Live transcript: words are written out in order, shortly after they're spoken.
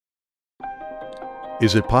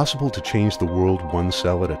Is it possible to change the world one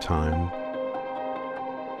cell at a time?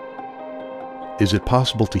 Is it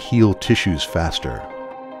possible to heal tissues faster?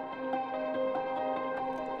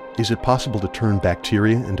 Is it possible to turn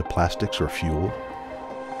bacteria into plastics or fuel?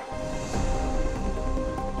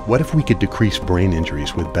 What if we could decrease brain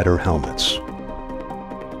injuries with better helmets?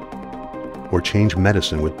 Or change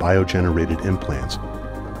medicine with biogenerated implants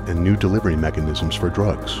and new delivery mechanisms for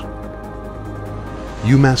drugs?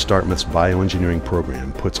 UMass Dartmouth's bioengineering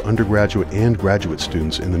program puts undergraduate and graduate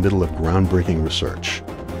students in the middle of groundbreaking research,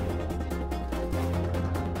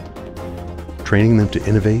 training them to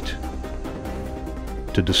innovate,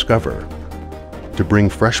 to discover, to bring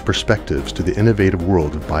fresh perspectives to the innovative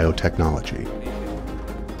world of biotechnology.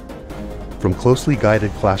 From closely guided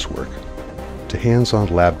classwork, to hands-on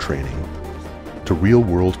lab training, to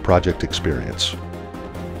real-world project experience,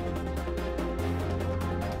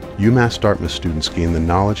 UMass Dartmouth students gain the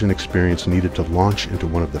knowledge and experience needed to launch into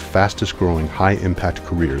one of the fastest-growing high-impact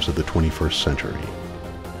careers of the 21st century.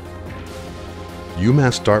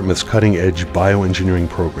 UMass Dartmouth's cutting-edge bioengineering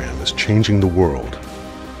program is changing the world,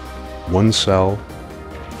 one cell,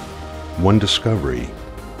 one discovery,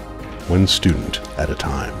 one student at a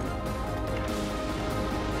time.